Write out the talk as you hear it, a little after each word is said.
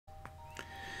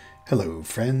Hello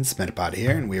friends, Metapod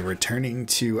here, and we're returning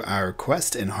to our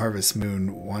quest in Harvest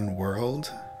Moon 1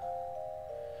 World.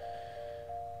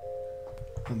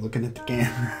 I'm looking at the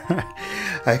camera.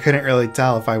 I couldn't really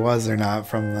tell if I was or not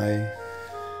from the...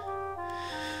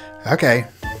 Okay.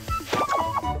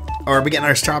 Oh, are we getting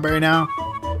our strawberry now?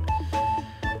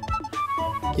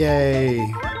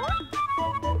 Yay!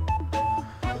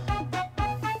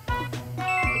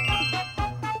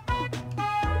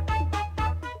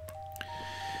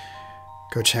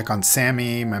 Go check on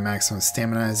Sammy. My maximum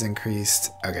stamina is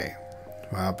increased. Okay.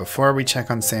 Well, before we check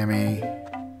on Sammy,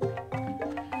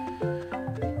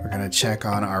 we're gonna check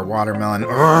on our watermelon.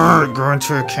 Oh, go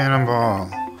into a cannonball.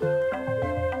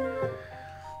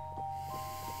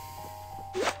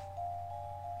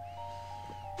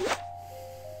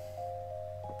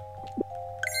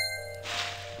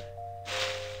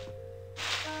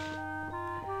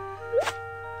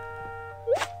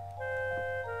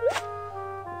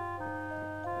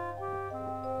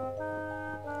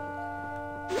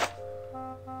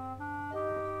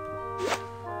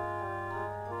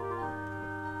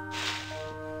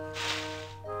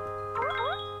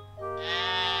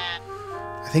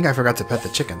 I think I forgot to pet the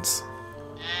chickens.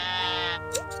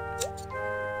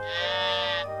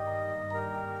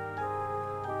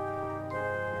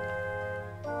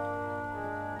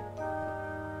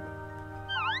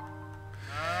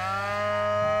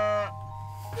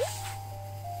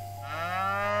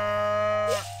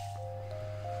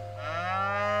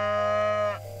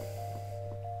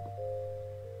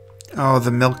 Oh,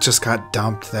 the milk just got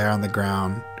dumped there on the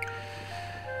ground.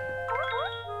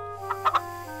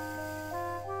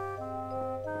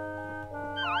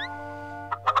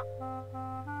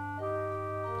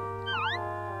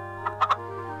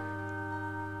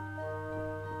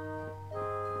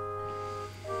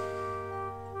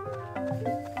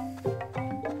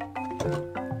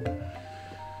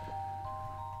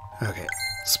 Okay,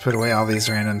 let's put away all these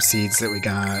random seeds that we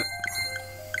got.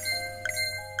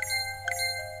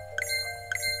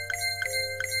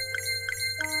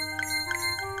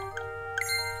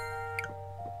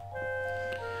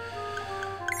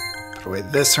 Put away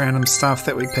this random stuff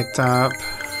that we picked up.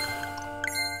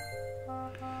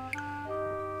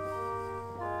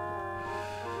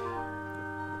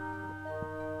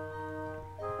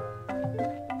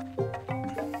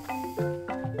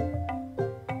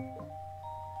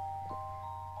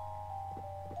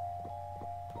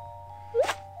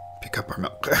 Pick up our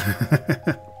milk.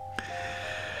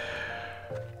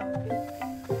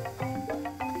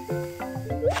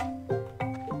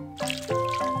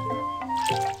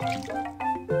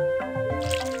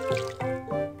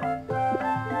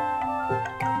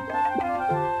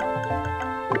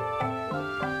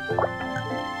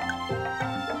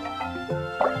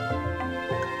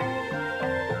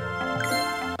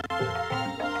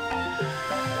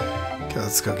 Okay,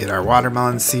 let's go get our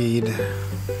watermelon seed.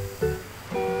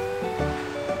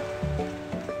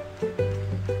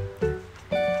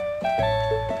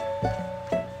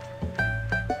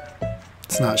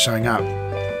 It's not showing up.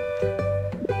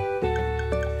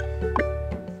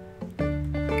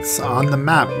 It's on the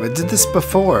map. We did this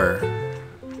before.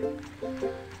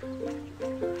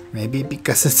 Maybe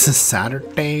because it's a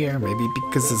Saturday, or maybe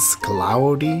because it's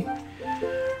cloudy.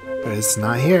 But it's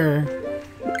not here.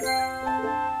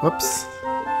 Whoops.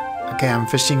 Okay, I'm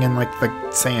fishing in like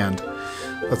the sand.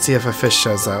 Let's see if a fish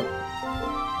shows up.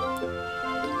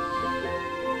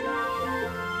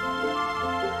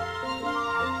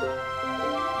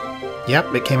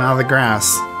 Yep, it came out of the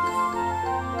grass.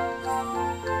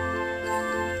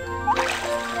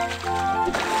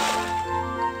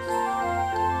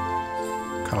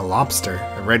 Caught a lobster,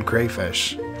 a red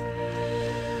crayfish.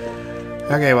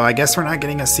 Okay, well I guess we're not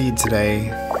getting a seed today.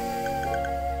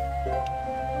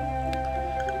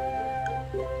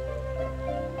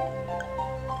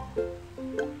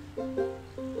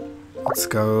 Let's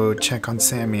go check on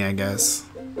Sammy, I guess.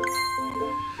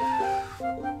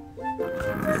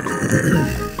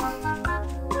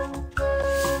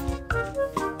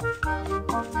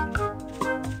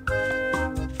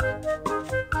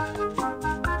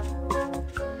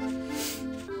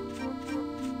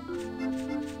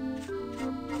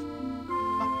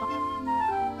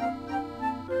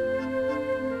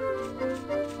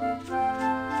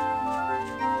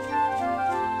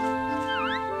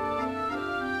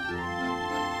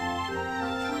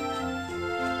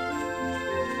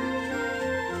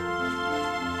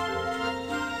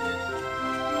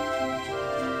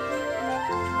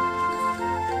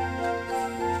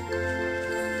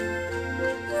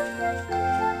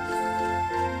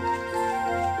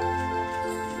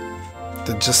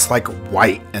 They're just like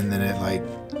white, and then it like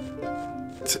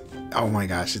Oh my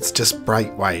gosh, it's just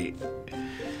bright white.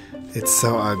 It's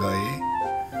so ugly.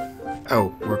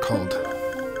 Oh, we're cold.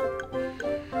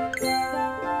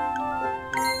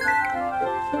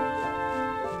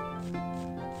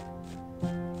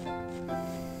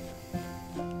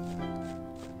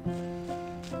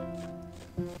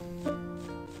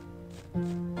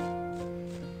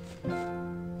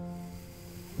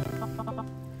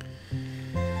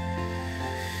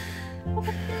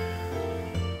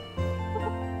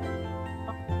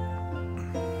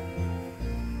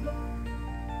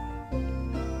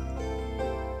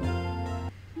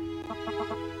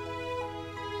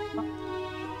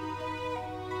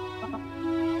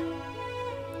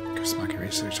 Market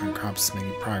research on crops is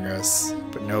making progress,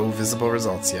 but no visible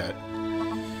results yet. I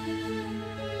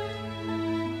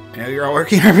know you're all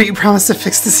working hard, but you promised to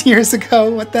fix this years ago.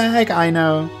 What the heck? I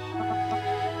know.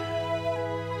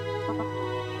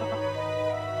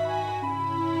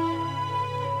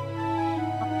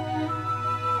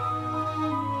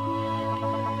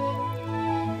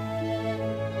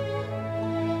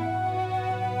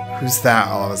 Who's that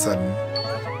all of a sudden?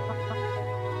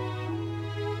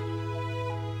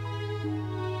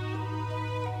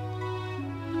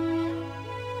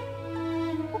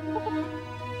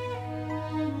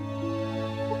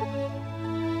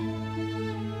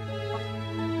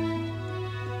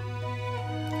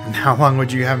 How long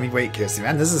would you have me wait, Kirsty?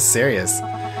 Man, this is serious.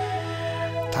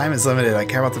 Time is limited. I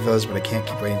care about the village, but I can't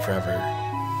keep waiting forever.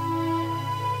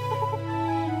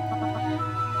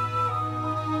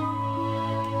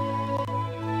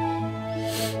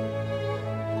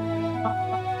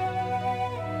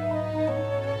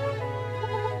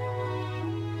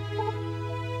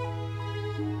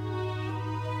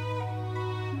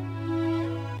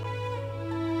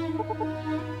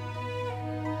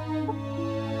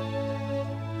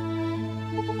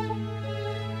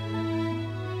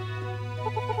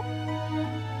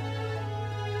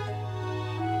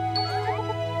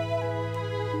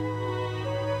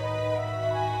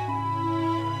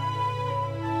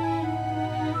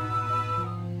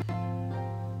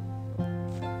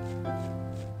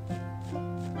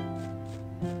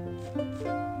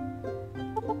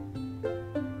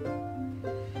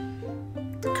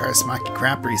 Karismaki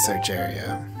crap research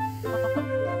area.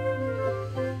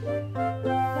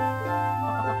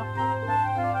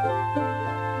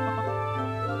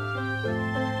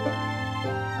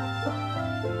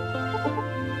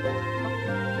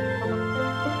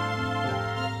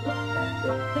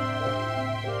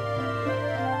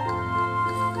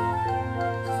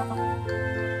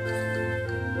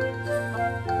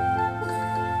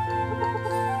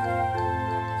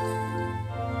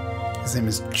 His name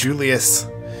is Julius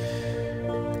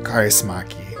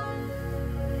Karismaki.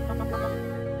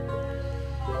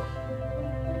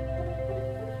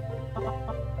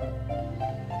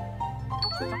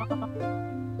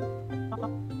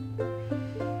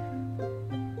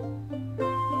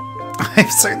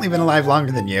 I've certainly been alive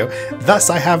longer than you, thus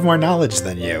I have more knowledge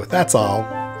than you. That's all.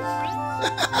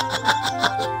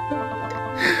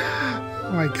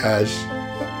 Oh my gosh.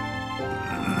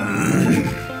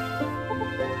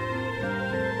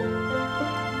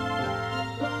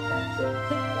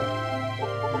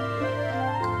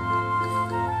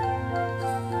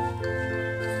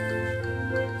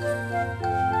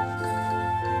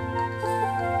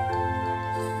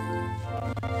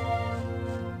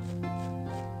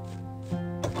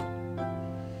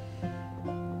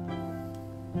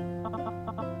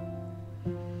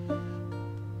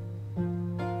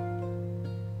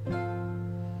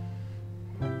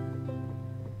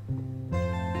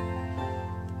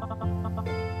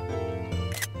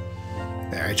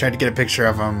 There, I tried to get a picture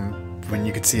of him when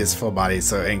you could see his full body,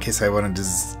 so in case I wanted to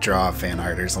just draw a fan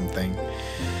art or something.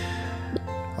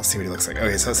 I'll see what he looks like.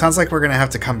 Okay, so it sounds like we're gonna have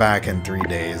to come back in 3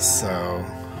 days, so...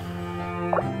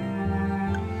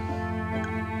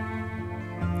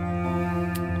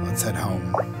 let's head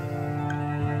home.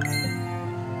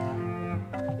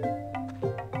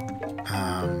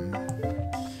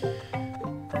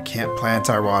 We can't plant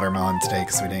our watermelon today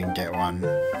because we didn't get one.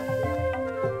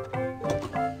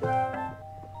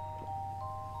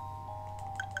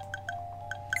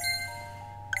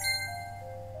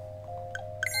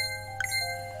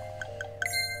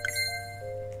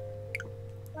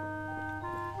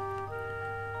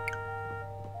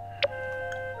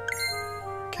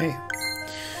 Okay,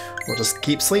 we'll just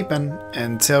keep sleeping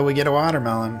until we get a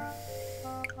watermelon.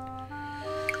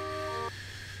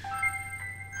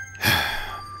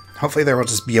 Hopefully there will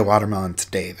just be a watermelon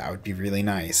today. That would be really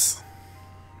nice.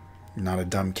 Not a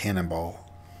dumb cannonball.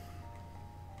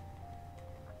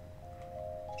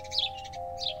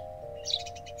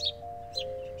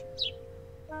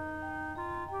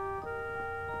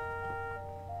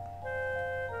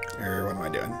 Or what am I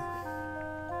doing?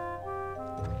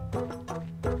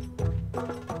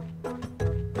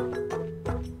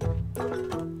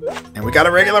 And we got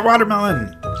a regular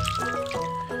watermelon!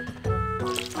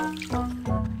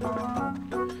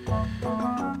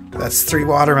 That's 3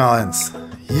 watermelons.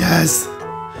 Yes!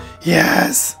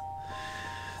 Yes!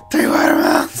 3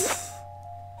 watermelons!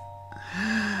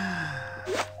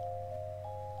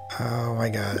 Oh my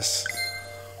gosh.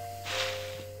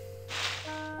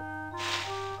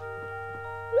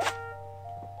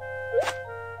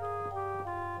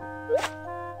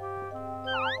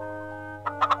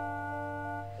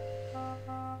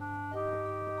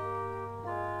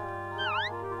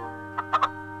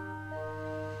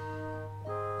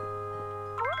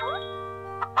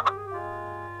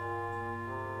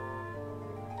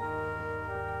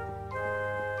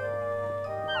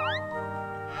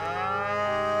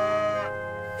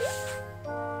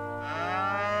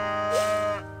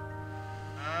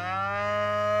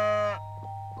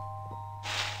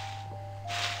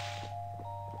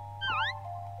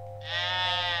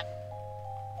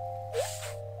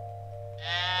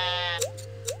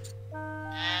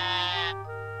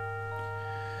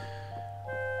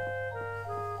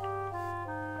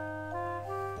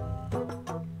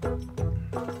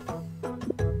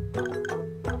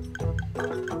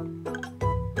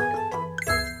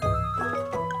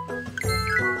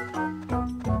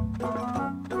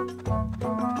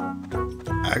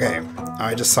 Okay,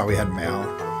 I just saw we had mail.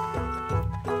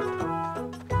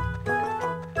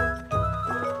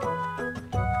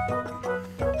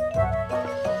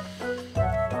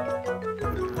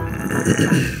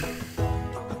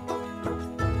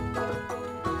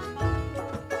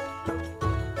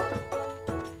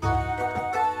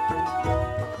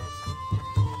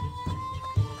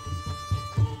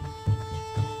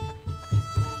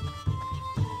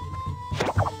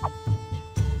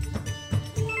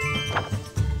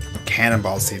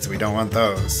 Cannonball seeds, we don't want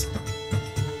those.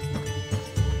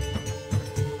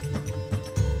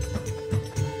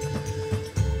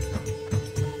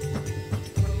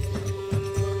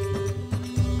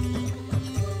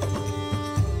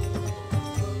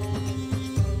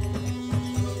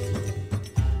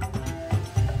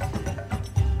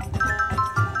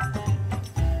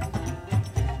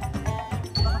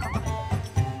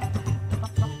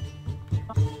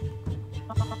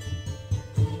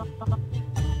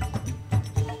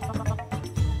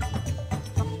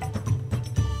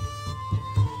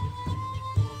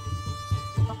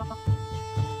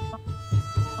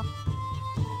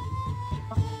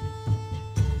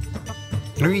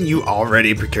 I mean, you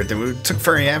already procured them. It took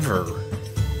forever.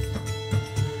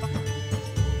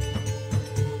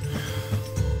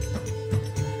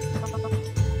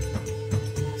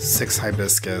 Six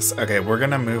hibiscus. Okay, we're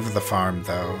gonna move the farm,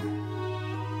 though.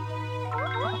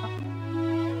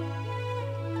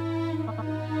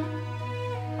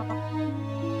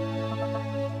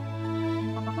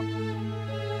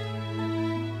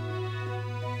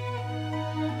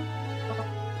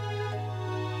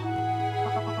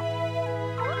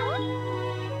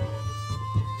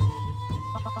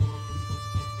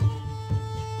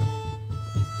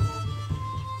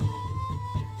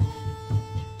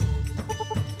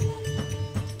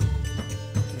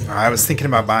 I was thinking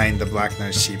about buying the black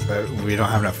nose sheep, but we don't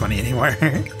have enough money anymore.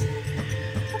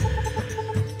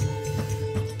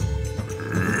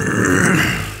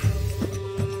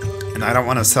 And I don't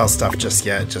want to sell stuff just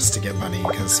yet, just to get money,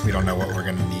 because we don't know what we're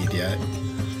going to need yet.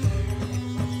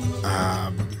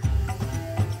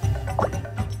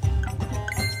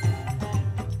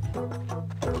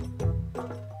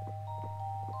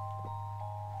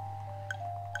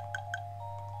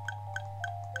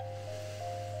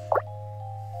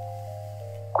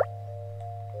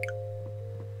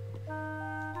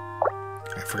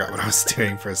 I forgot what I was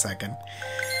doing for a second.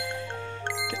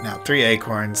 Getting out 3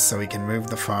 acorns so we can move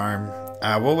the farm.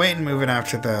 We'll wait and move it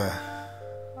after the...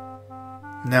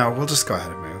 No, we'll just go ahead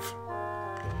and move.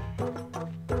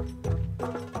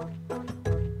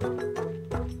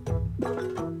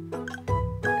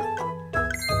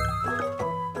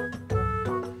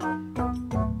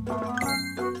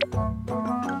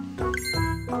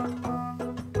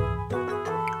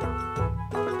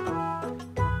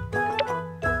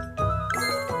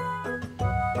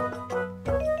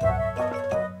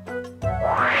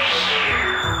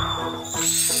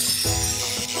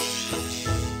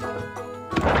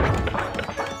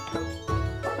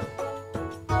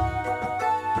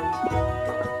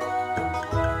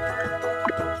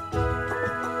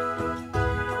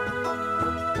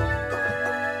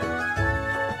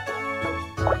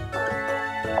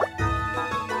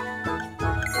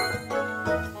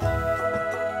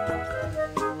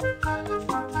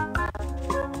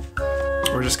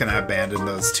 we're just gonna abandon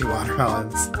those 2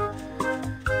 watermelons.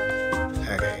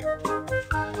 Okay.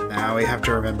 Now we have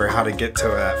to remember how to get to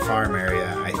that farm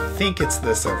area. I think it's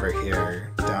this over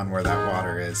here, down where that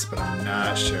water is, but I'm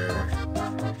not sure.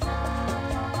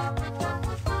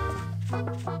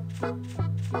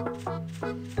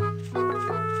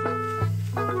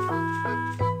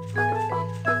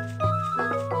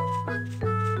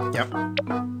 Yep.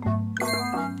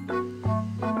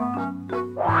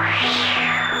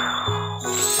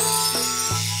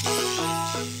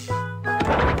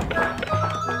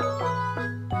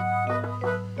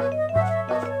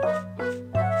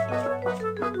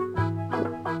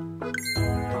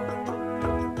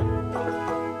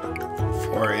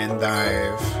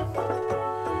 Endive.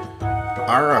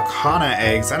 Araucana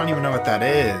eggs? I don't even know what that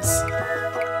is.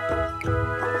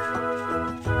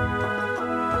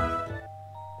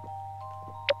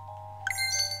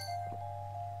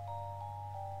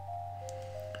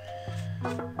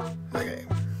 Okay.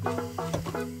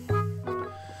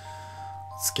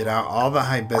 Let's get out all the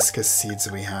hibiscus seeds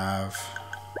we have.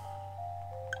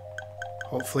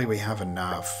 Hopefully we have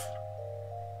enough.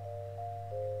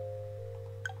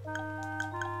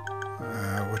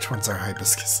 Which ones are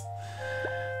hibiscus?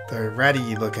 The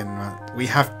ready looking one. We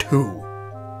have 2.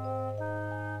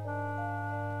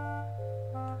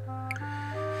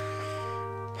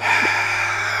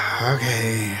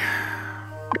 Okay.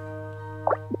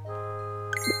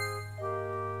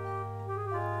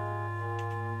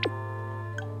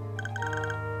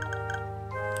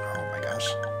 Oh my gosh.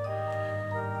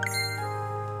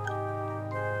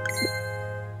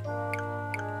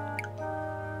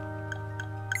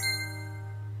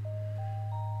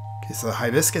 Okay, so the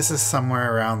hibiscus is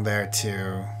somewhere around there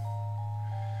too.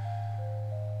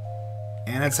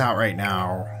 And it's out right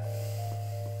now.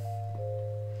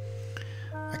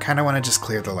 I kind of want to just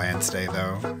clear the land today,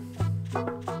 though.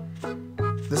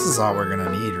 This is all we're going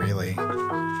to need, really.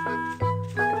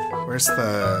 Where's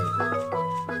the...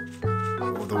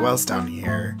 Oh, the well's down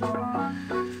here.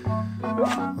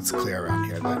 Let's clear around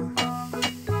here, then.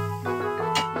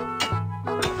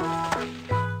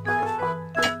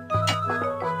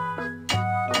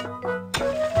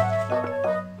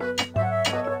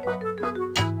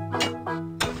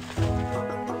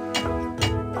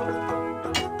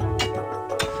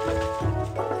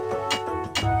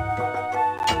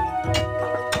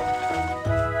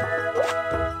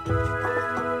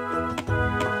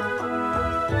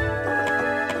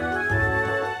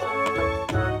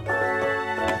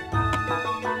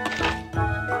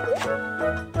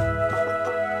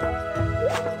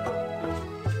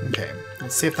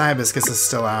 See if the hibiscus is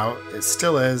still out. It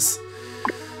still is.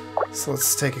 So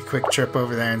let's take a quick trip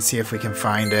over there and see if we can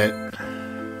find it.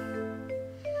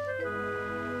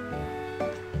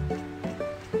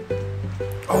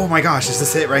 Oh my gosh, is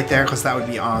this it right there? Because that would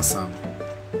be awesome.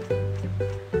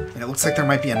 And it looks like there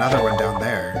might be another one down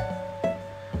there.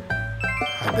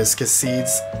 Hibiscus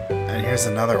seeds. And here's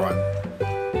another one.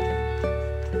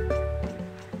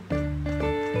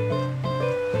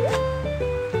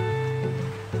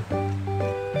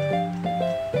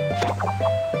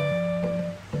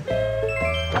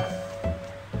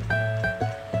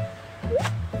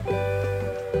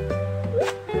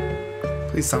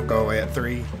 Please don't go away at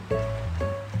 3.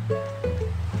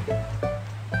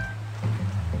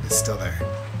 It's still there.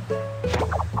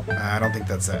 I don't think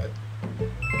that's it.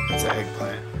 That's an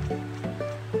eggplant.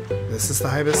 This is the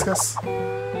hibiscus?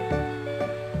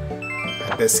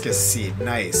 Hibiscus seed.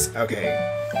 Nice. Okay.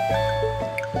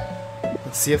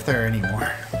 Let's see if there are any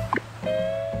more.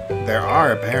 There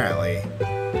are, apparently.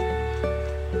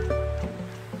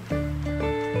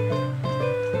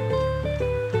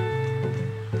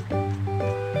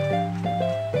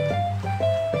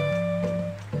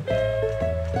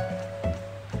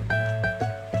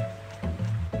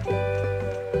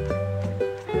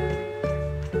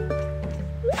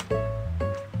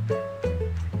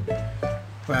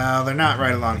 Well, they're not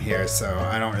right along here, so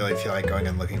I don't really feel like going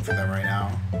and looking for them right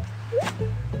now.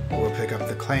 We'll pick up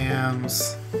the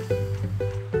clams.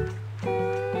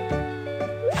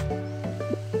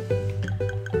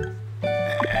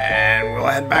 And we'll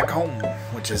head back home,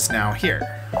 which is now here.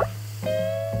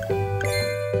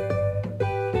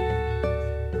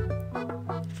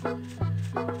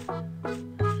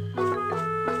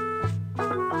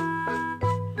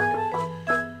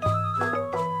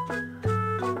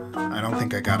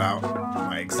 I got out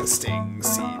my existing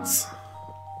seeds.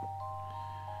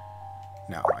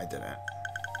 No, I didn't.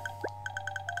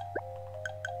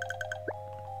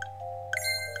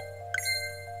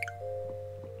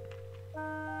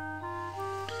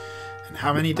 And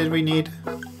how many did we need?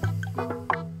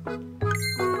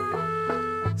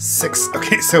 6.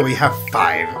 Okay, so we have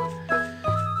 5.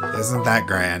 Isn't that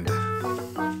grand?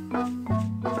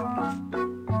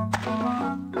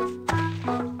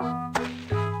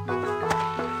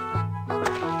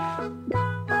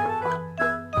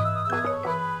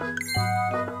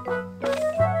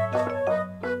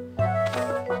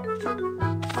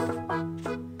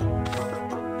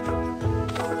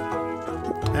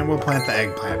 And we'll plant the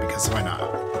eggplant because why not?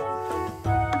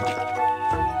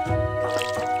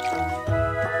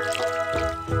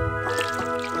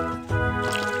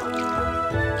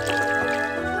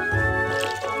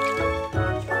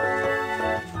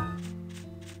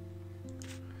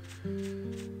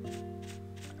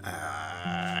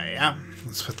 Yeah,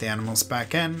 let's put the animals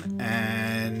back in.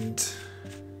 And is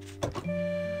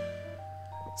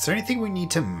there anything we need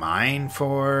to mine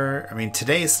for? I mean,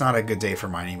 today is not a good day for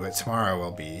mining, but tomorrow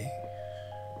will be.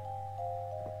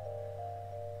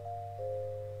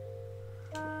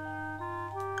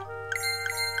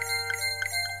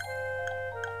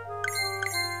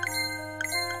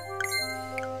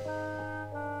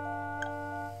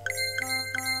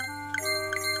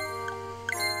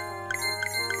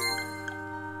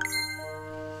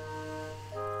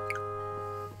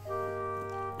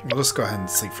 We'll just go ahead and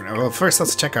sleep for now. Well, first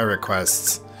let's check our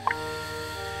requests.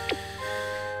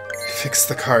 Fix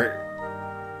the cart.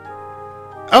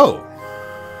 Oh!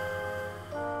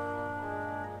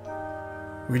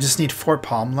 We just need 4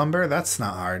 palm lumber? That's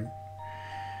not hard.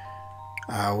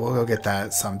 We'll go get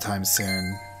that sometime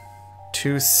soon.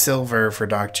 2 silver for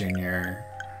Doc Jr.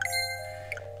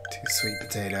 2 sweet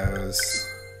potatoes.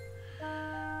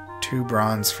 2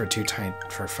 bronze for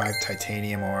 5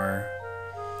 titanium ore.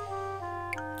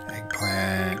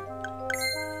 Eggplant.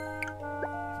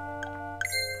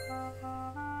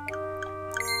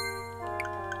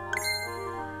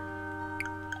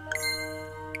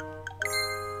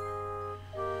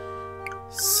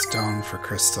 Stone for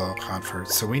crystal, comfort.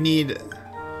 So we need.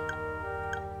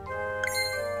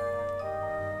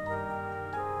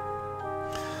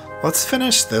 Let's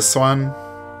finish this one.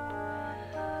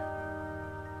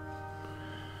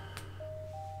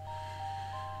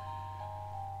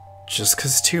 Just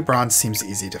because 2 bronze seems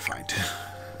easy to find.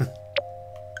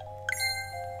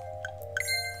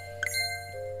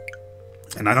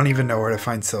 And I don't even know where to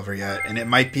find silver yet. And it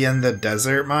might be in the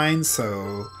desert mine,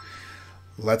 so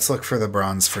let's look for the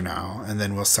bronze for now. And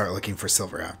then we'll start looking for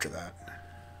silver after that.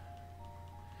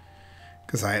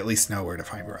 Because I at least know where to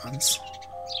find bronze.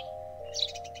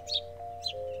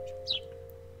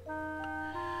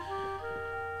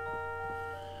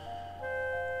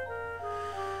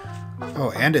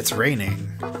 Oh, and it's raining,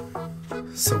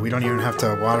 so we don't even have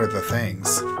to water the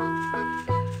things.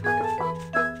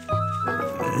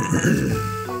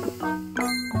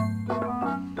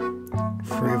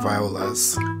 Free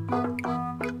violas.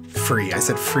 Free. I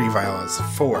said free violas.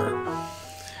 4.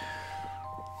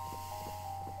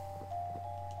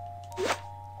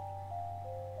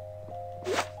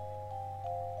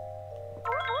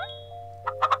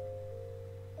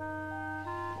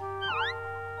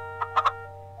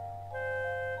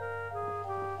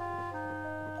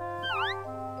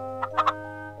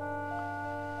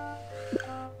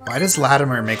 Why does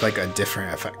Latimer make like a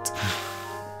different effect?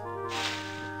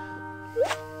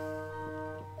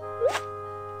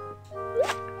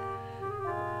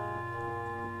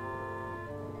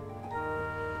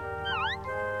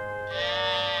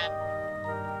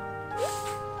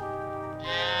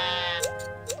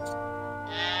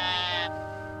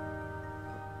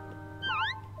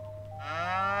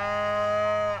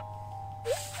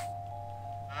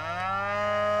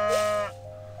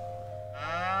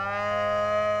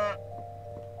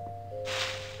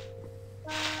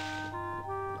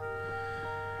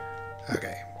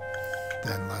 Okay,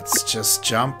 then let's just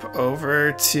jump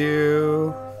over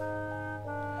to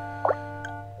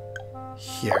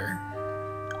here.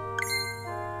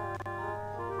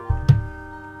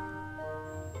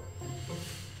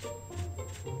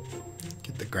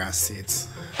 Get the grass seeds.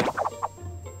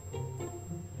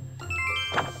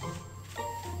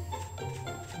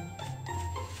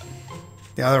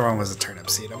 The other one was a turnip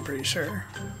seed, I'm pretty sure.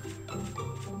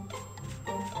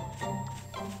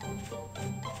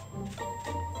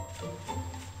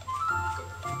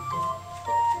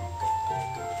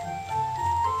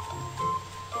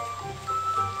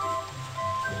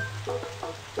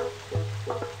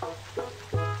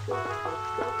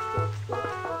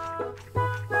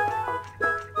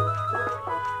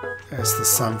 There's the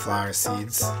sunflower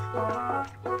seeds.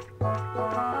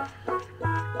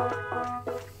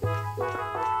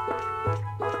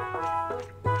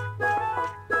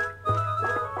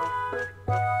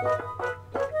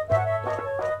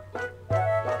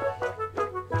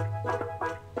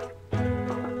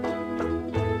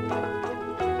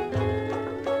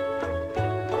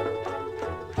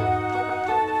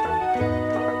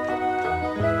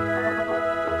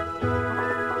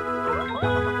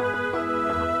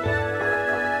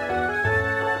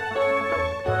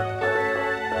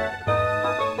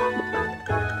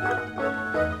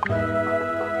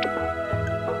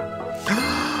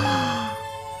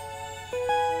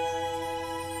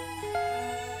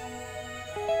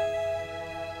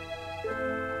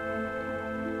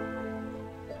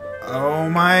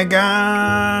 my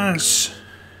gosh!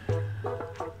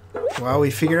 Well,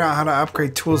 we figured out how to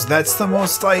upgrade tools. That's the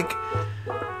most, like,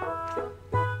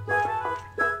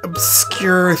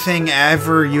 obscure thing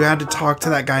ever. You had to talk to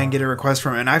that guy and get a request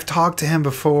from him. And I've talked to him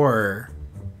before.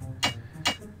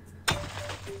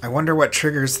 I wonder what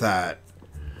triggers that.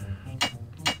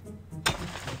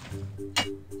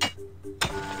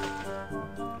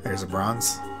 There's a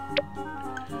bronze.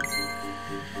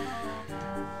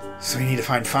 So we need to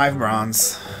find 5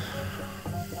 bronze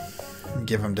and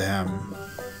give them to him.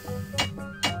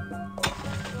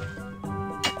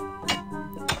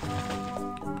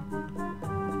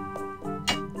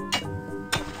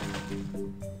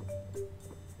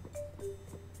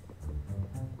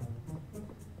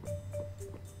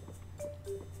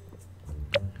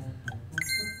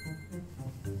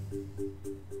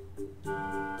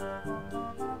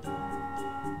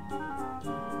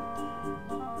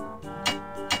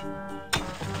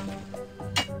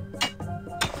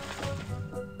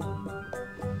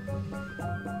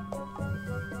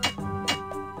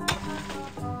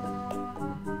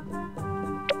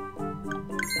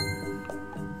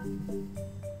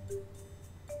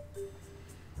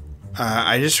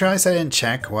 I just realized I didn't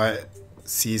check what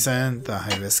season the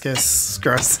hibiscus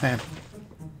grows in.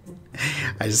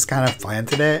 I just kind of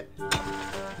planted it.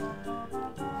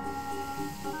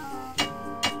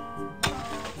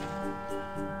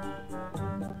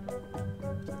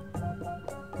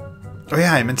 Oh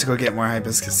yeah, I meant to go get more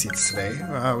hibiscus seeds today.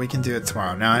 We can do it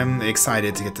tomorrow. Now I'm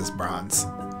excited to get this bronze.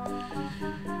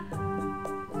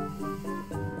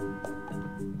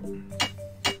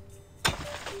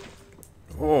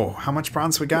 Oh, how much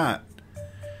bronze we got?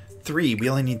 3. We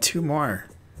only need 2 more.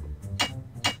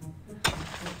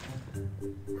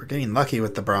 We're getting lucky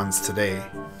with the bronze today.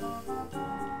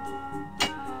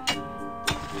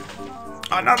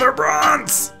 Another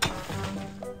bronze!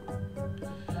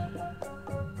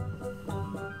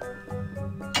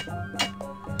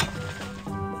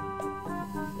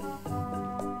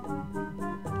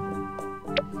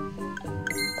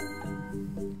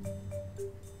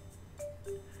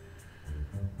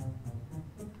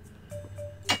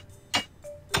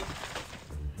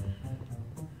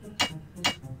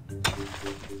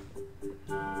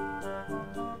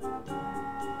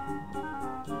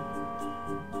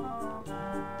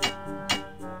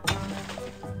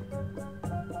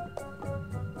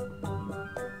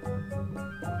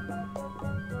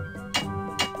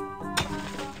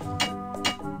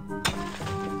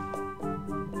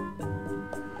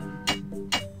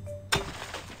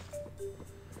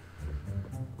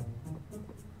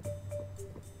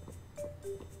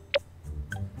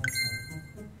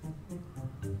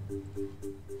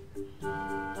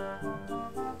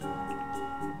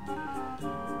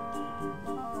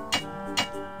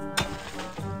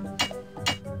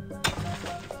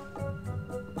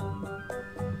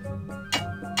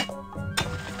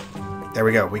 There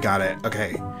we go, we got it.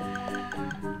 Okay.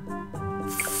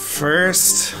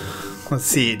 First, let's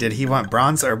see, did he want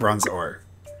bronze or bronze ore?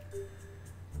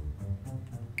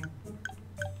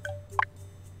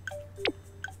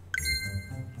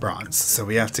 Bronze. So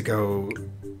we have to go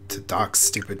to Doc's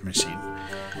stupid machine.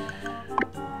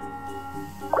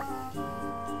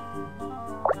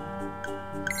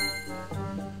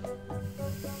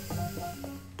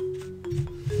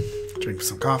 Drink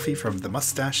some coffee from the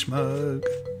mustache mug.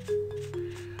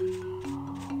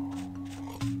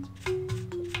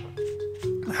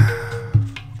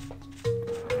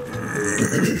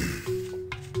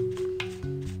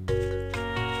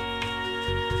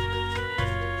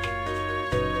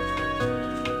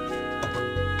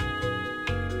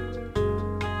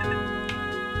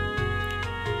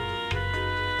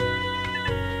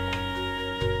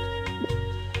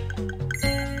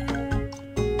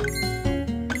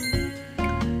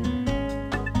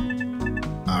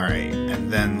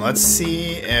 Let's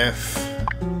see if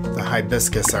the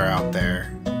hibiscus are out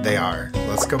there. They are.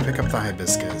 Let's go pick up the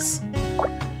hibiscus.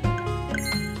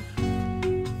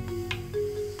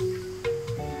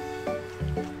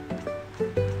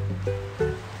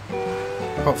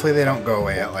 Hopefully they don't go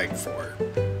away at like 4.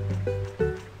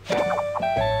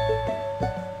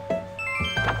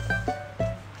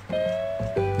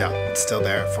 No, it's still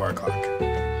there at 4 o'clock.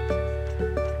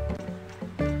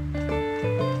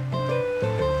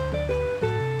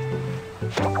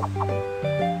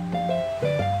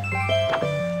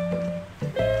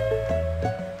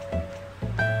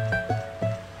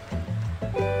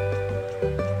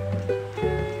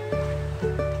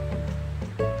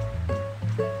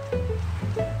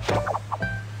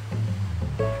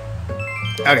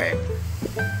 Okay.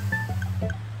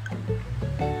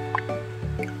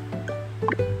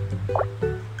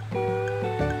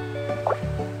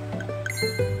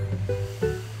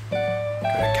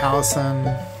 Allison.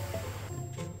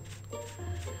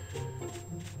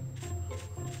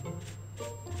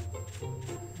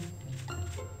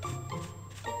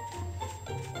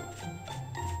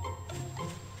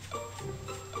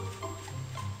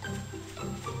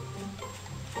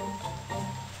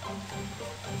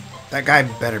 That guy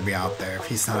better be out there. If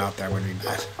he's not out there, I wouldn't be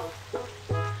mad.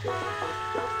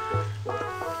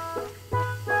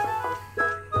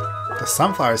 The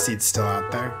sunflower seed's still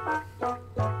out there.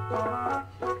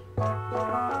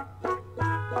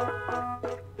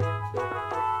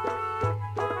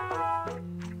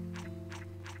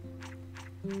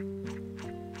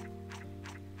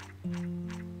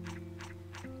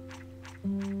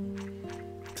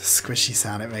 The squishy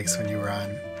sound it makes when you run.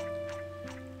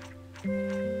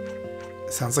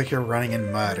 It sounds like you're running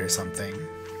in mud or something.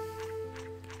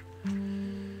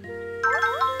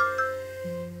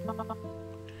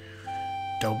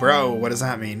 Dobro, what does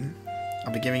that mean?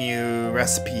 I'll be giving you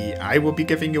recipe. I will be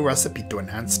giving you recipe to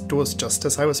enhance tools just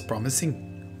as I was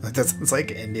promising. That sounds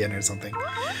like Indian or something.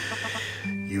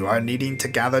 You are needing to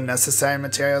gather necessary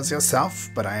materials yourself,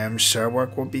 but I am sure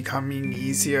work will be coming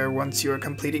easier once you are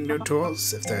completing new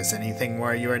tools. If there's anything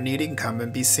where you are needing, come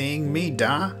and be seeing me,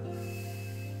 da.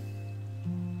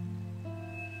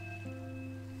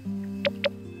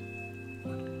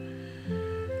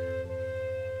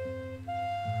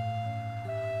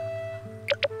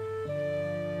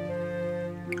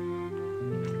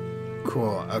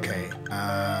 Cool, okay.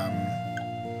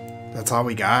 That's all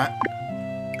we got?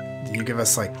 Do you give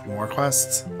us, like, more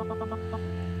quests?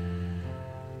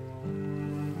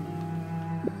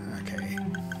 Okay.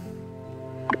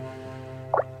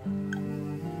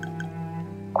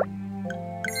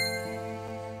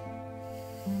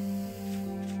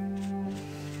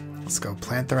 Let's go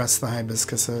plant the rest of the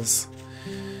hibiscuses.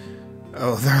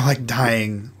 Oh, they're, like,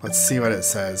 dying. Let's see what it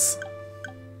says.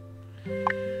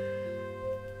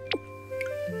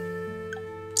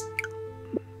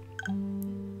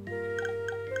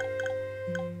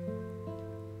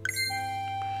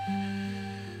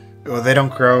 Well, they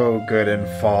don't grow good in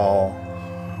fall.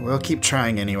 We'll keep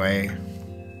trying anyway.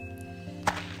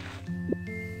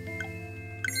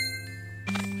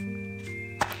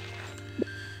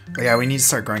 But yeah, we need to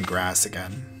start growing grass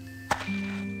again.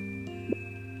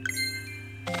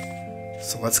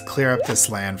 So let's clear up this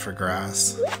land for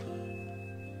grass.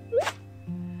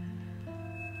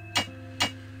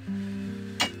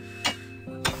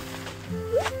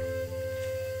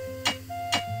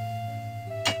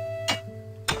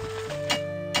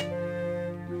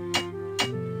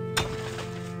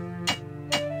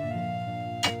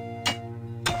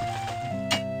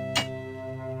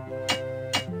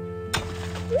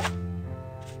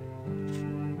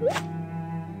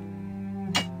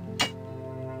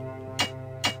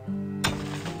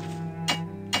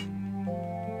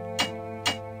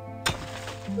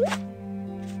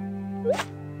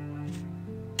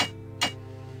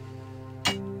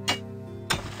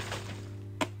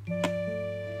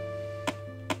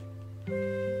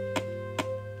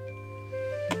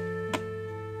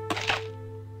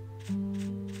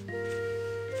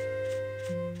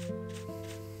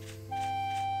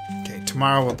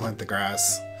 Tomorrow we'll plant the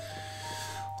grass.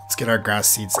 Let's get our grass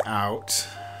seeds out.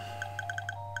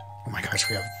 Oh my gosh,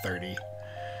 we have 30.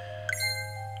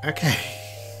 Okay.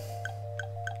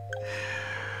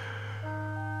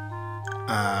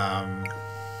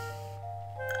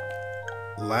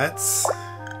 Let's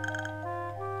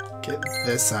get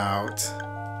this out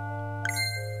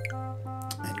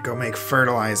and go make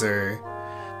fertilizer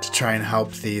to try and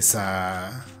help these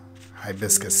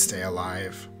hibiscus stay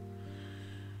alive.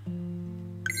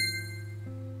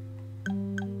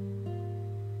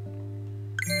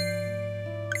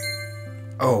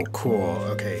 Oh, cool.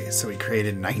 Okay, so we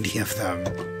created 90 of them.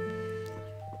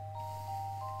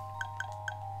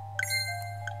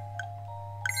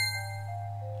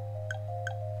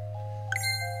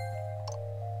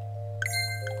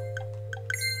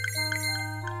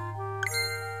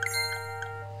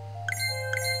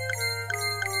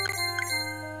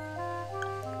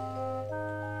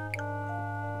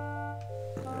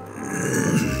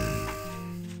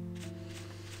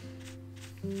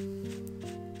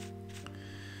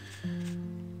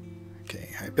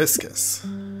 Hibiscus.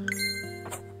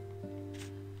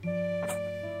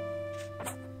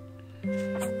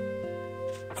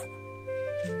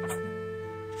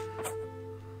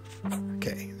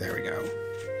 Okay, there we go.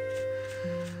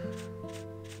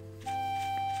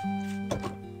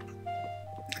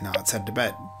 Now let's head to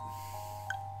bed.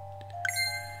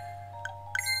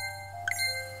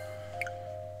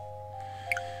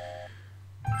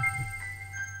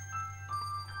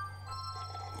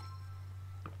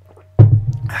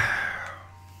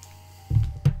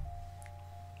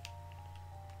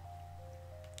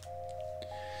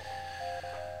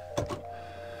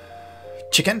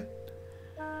 Chicken?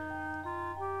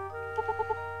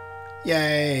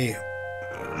 Yay!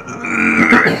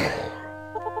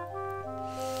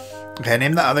 Okay, I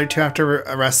named the other two after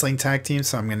a wrestling tag team,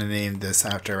 so I'm going to name this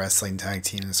after a wrestling tag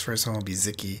team. This first one will be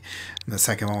Zicky, and the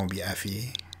second one will be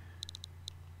Effie.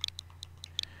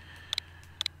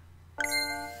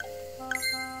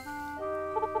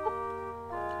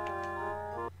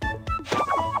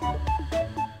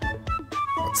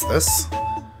 What's this?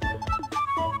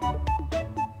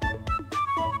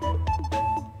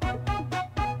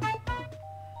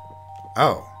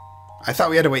 Oh. I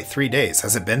thought we had to wait 3 days.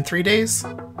 Has it been 3 days?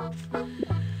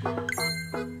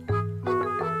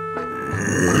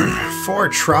 4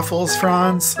 truffles,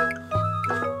 Franz?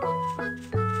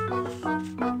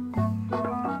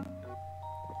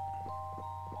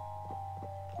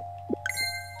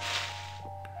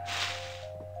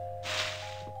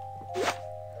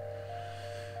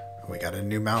 We got a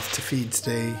new mouth to feed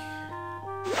today.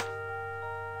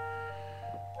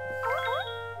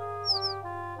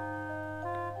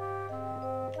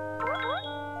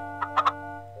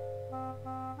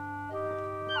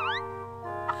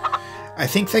 I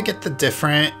think they get the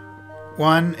different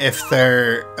one if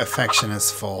their affection is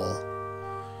full.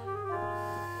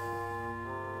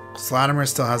 So Latimer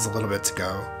still has a little bit to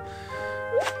go.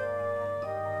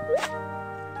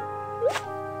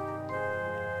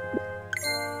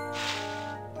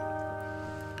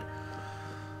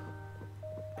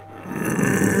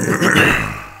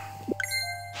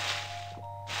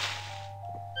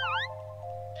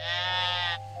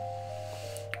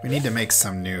 We need to make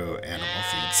some new animal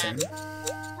feed soon.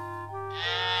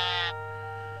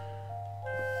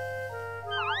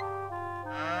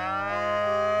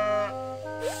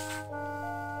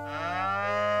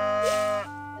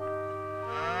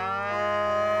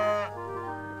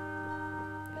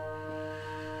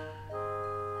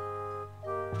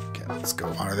 Okay, let's go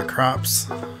water the crops.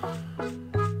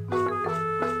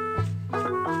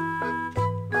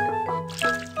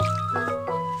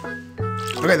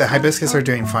 Okay, the hibiscus are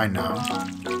doing fine now.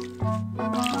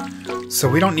 So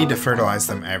we don't need to fertilize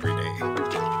them every day.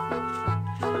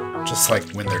 Just like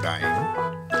when they're dying.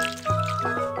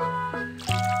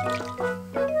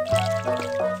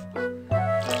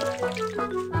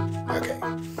 Okay.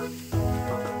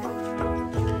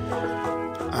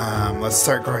 Let's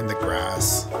start growing the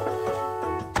grass.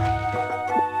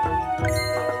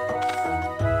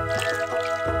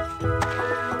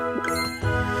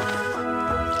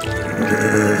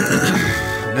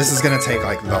 This is gonna take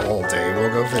like the whole day. We'll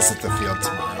go visit the field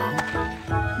tomorrow.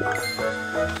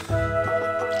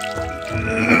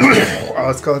 Oh,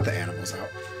 let's go let the animals out.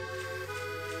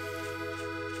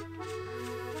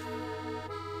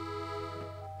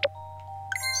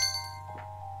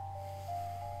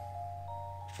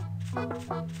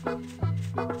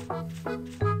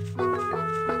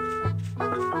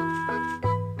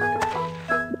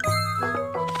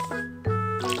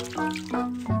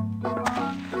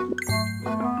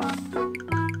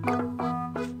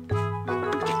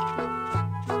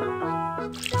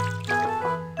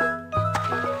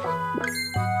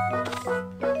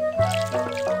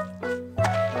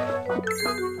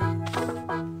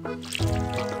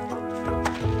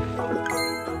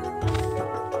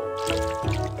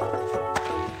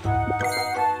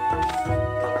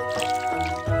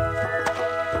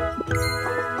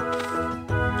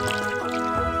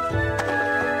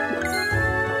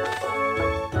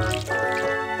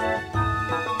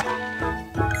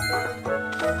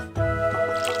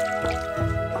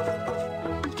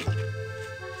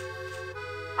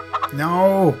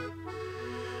 No!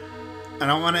 I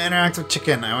don't want to interact with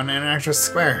chicken. I want to interact with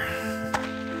square.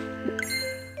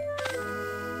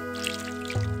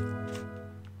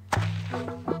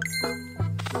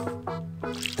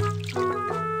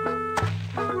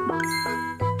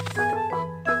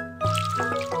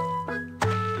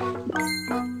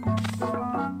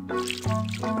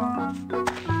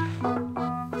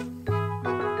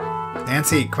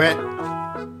 Nancy, quit.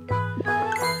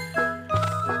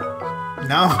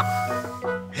 No.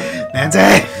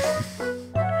 Nancy!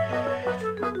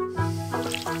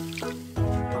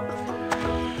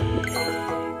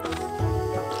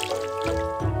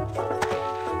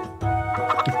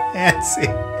 Nancy,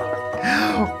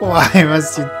 why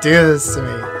must you do this to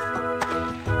me?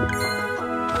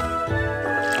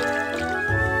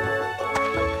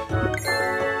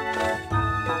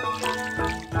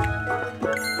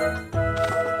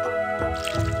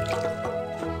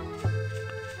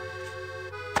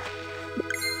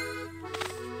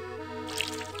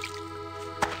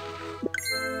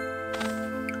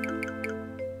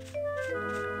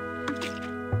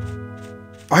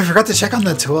 Oh, I forgot to check on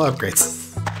the tool upgrades.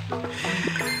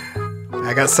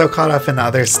 I got so caught up in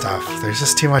other stuff. There's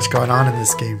just too much going on in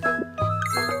this game.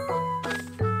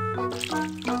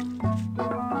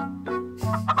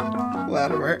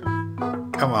 Latimer.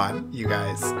 Come on, you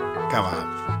guys. Come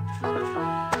on.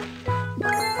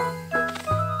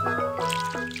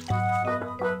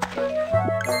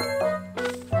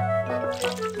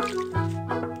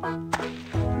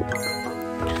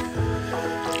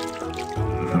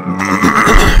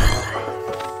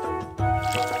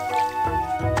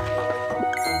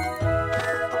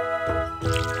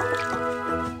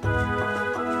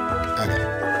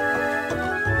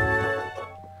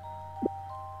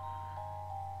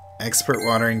 Expert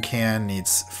watering can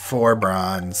needs 4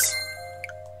 bronze.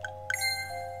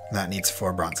 That needs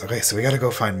 4 bronze. Okay, so we gotta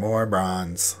go find more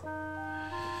bronze.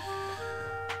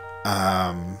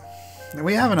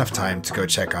 We have enough time to go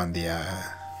check on the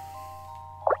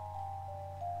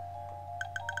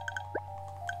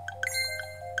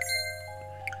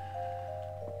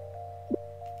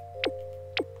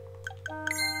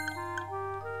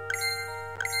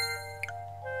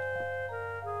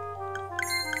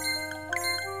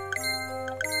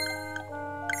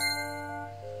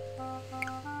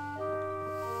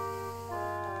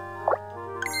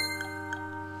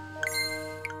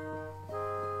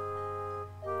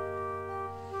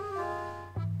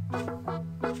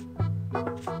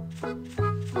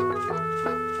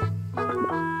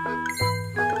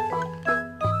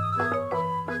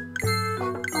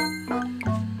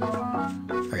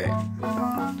Okay,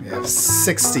 we have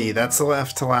 60. That's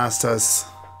left to last us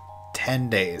 10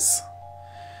 days.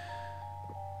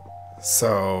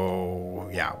 So,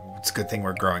 yeah, it's a good thing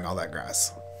we're growing all that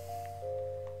grass.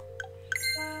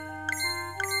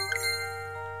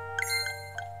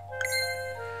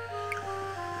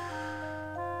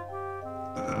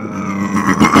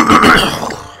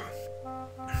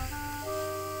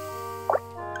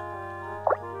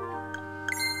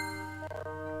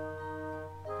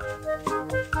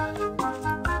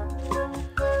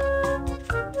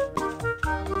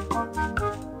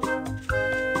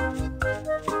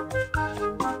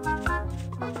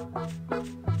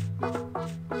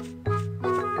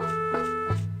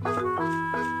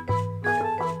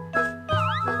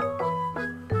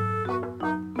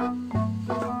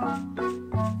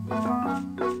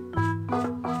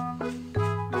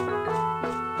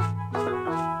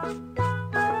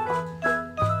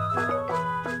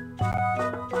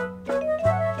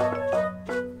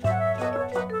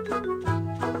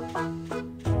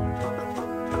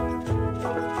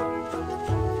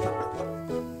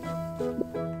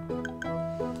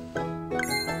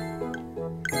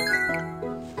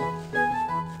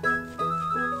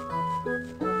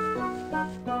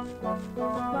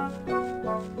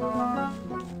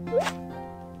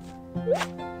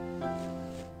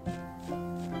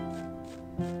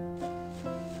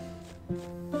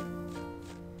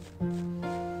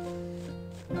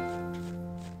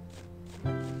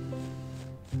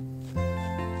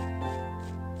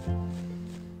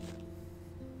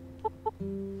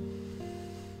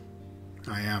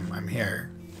 I'm here.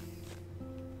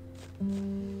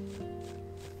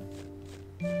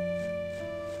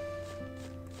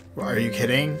 Well, are you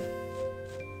kidding?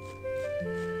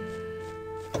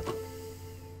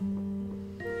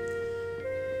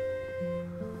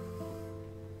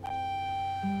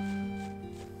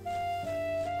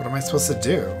 What am I supposed to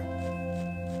do?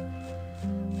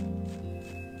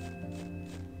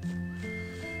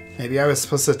 Maybe I was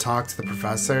supposed to talk to the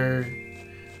professor,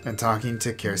 and talking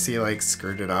to Kiersey like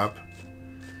screwed it up.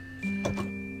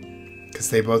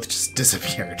 Because they both just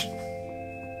disappeared.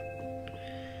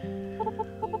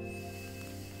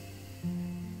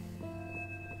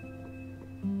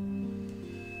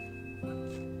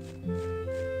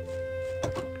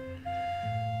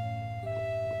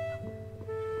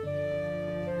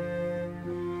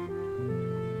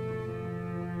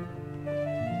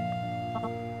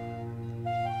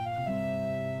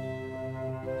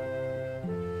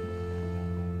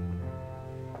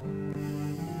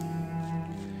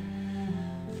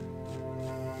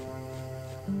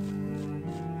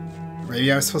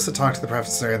 Maybe I was supposed to talk to the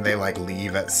professor and they like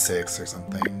leave at 6 or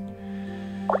something.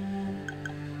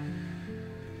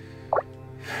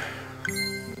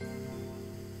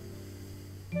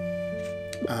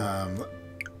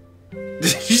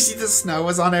 Did you see the snow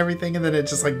was on everything and then it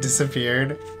just like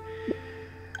disappeared?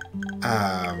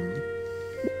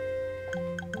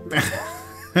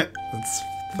 That's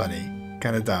funny.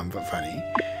 Kind of dumb, but funny.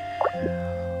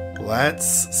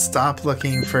 Let's stop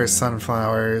looking for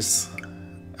sunflowers.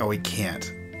 Oh, we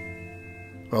can't.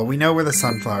 Well, we know where the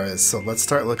sunflower is, so let's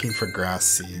start looking for grass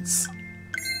seeds.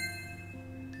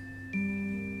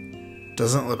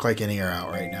 Doesn't look like any are out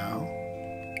right now.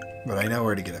 But I know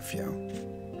where to get a few.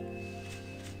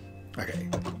 Okay,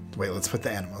 wait, let's put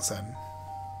the animals in.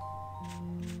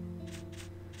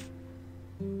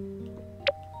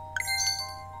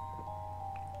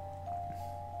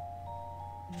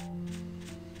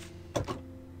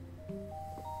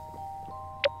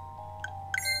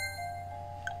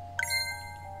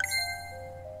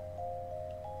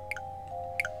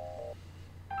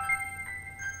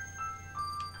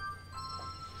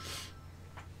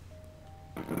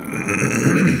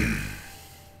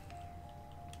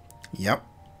 Yep.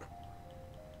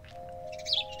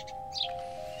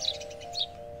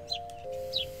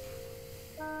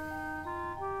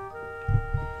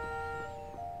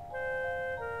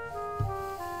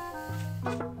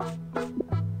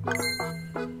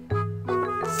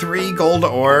 $3 gold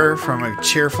ore from a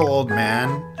cheerful old man.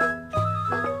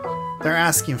 They're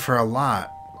asking for a lot.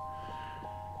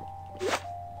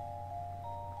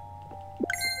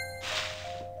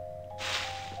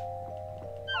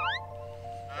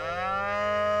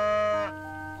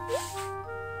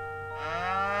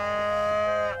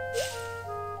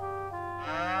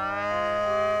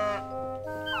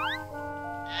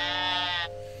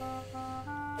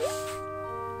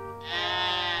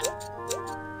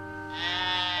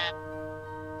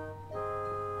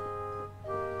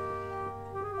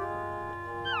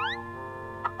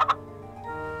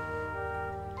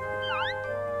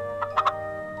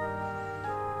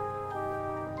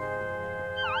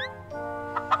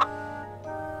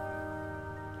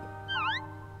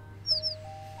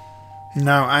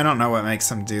 No, I don't know what makes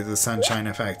them do the sunshine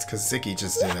effect, because Ziggy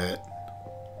just did it.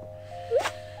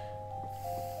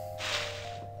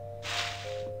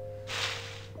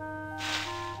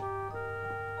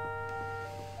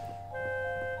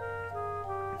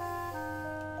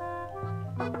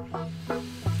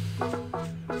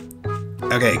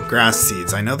 Okay, grass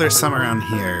seeds. I know there's some around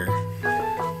here.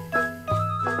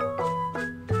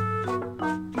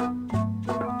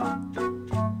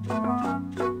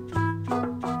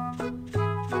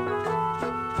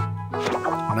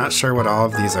 I'm not sure what all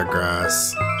of these are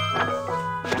grass.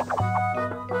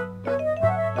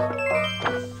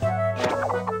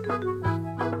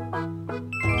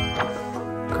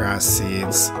 Grass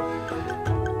seeds.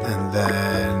 And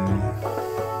then...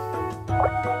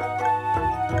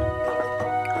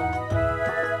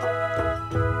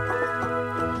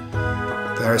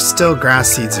 there are still grass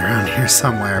seeds around here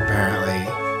somewhere, apparently.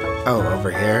 Oh,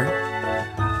 over here?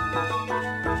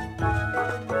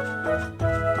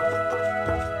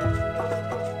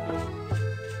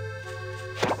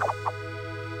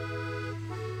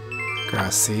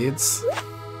 Grass seeds.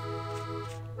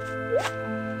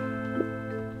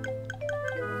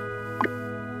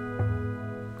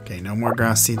 Okay, no more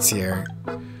grass seeds here.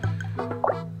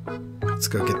 Let's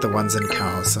go get the ones in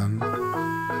Callison.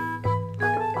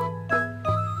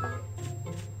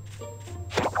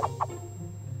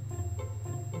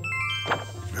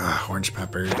 Ugh, orange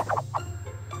pepper.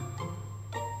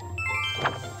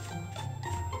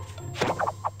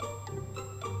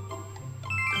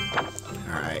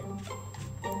 Alright.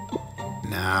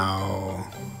 Now...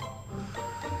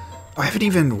 oh, I haven't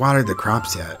even watered the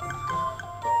crops yet.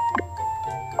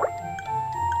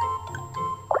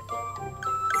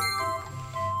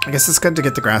 I guess it's good to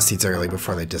get the grass seeds early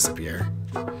before they disappear.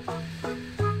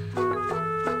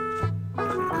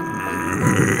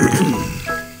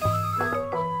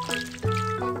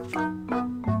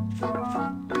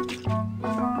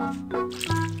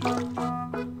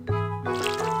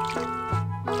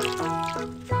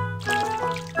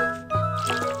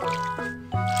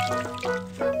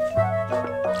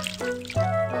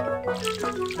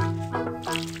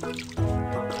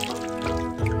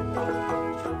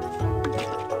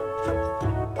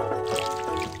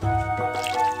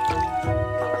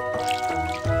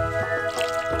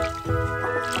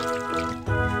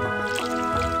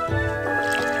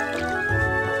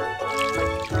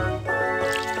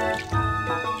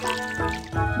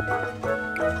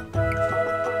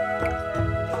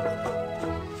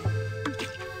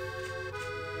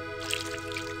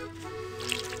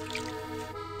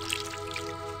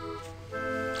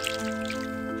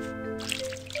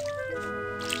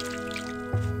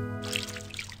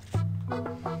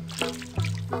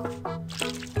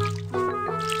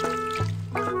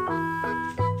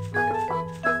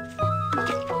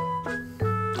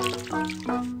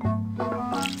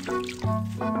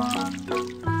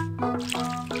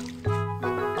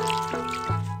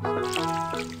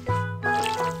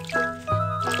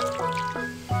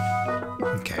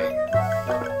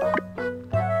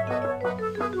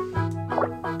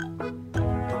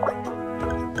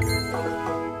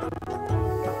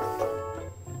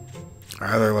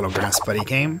 Our other little grass buddy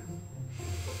came.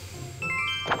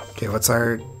 what's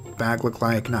our bag look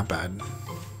like? Not bad.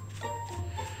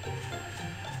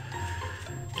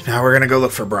 Now we're gonna go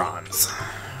look for bronze.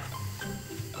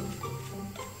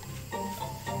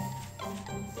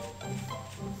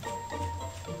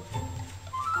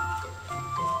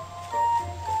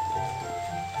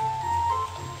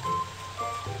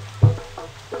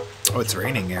 Oh, it's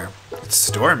raining here. It's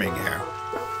storming here.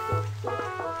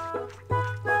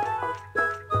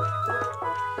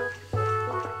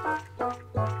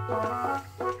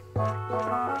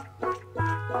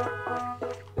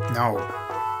 No.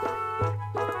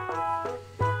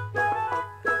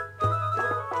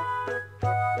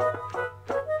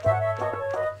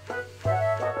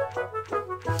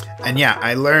 And yeah,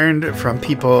 I learned from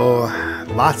people,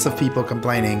 lots of people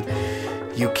complaining,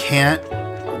 you can't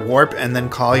warp and then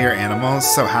call your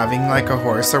animals, so having like a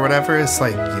horse or whatever is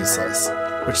like useless.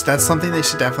 Which that's something they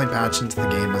should definitely patch into the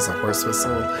game as a horse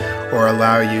whistle, or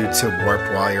allow you to warp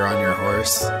while you're on your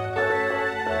horse.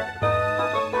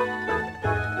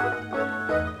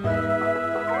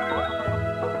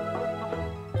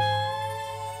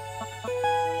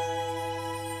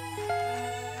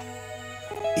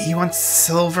 He wants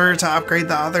silver to upgrade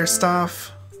the other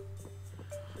stuff?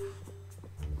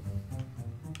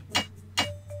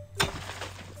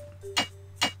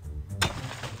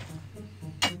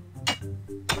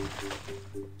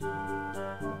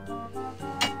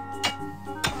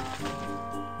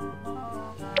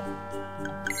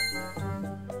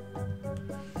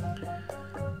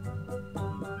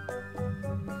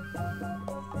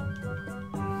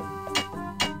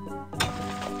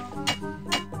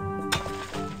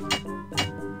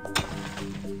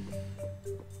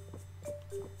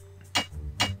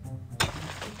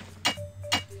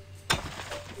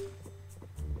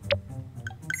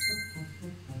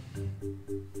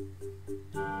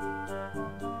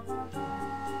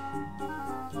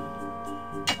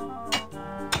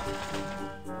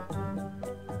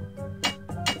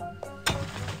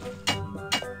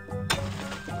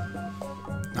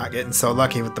 Not getting so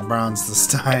lucky with the bronze this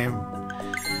time.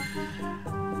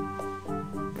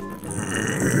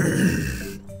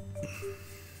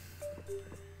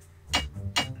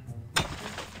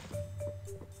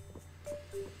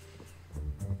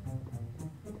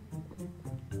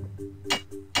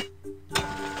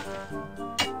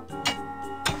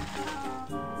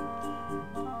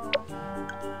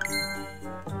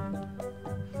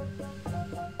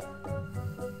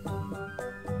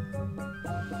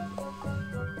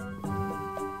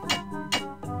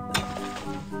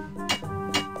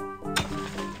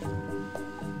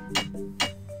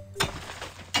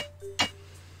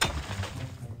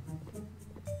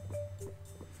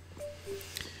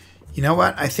 You know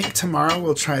what? I think tomorrow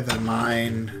we'll try the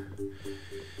mine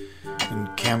in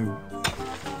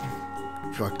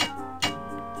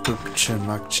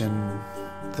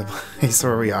the place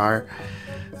where we are,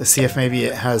 to see if maybe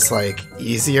it has like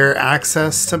easier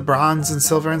access to bronze and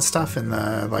silver and stuff in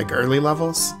the like early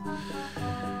levels.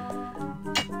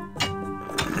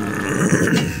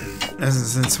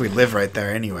 Since we live right there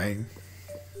anyway.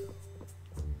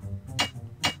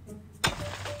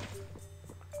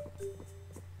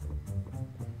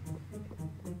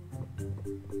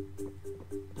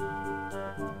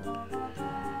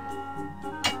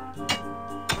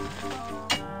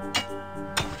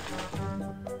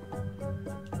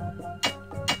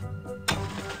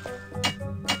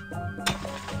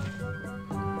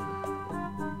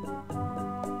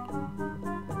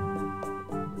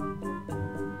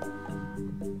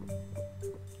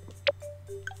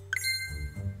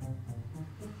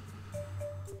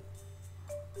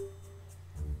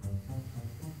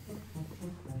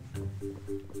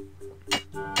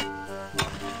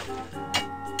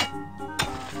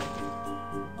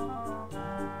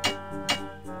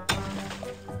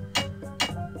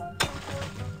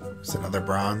 There's another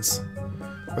bronze.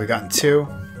 We gotten 2?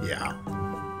 Yeah.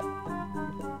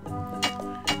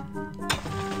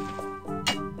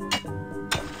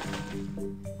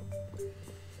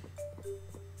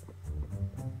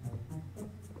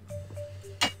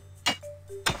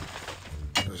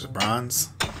 There's a bronze.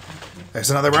 There's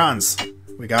another bronze.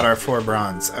 We got our 4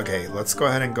 bronze. Okay, let's go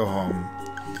ahead and go home.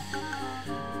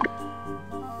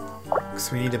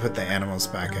 Because we need to put the animals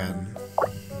back in.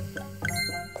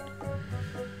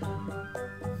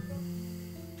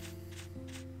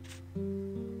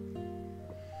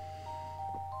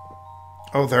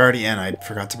 Oh, they're already in. I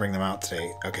forgot to bring them out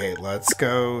today. Okay, let's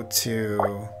go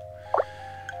to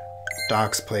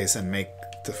Doc's place and make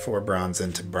the 4 bronze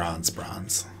into bronze.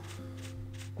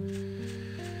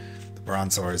 The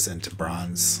bronze ores into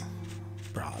bronze.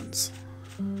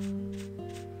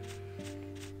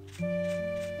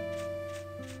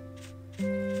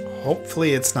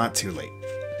 hopefully it's not too late.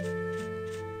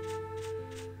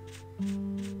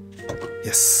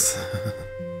 Yes.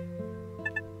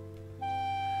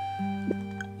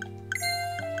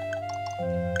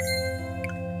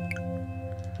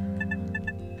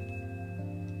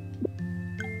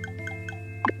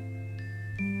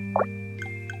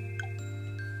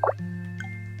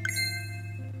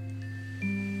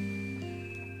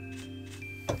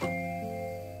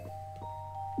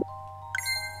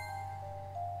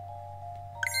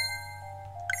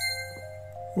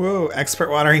 Whoa, expert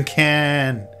watering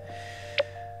can.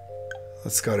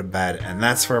 Let's go to bed. And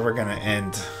that's where we're going to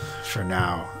end for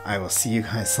now. I will see you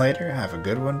guys later. Have a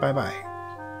good one. Bye-bye.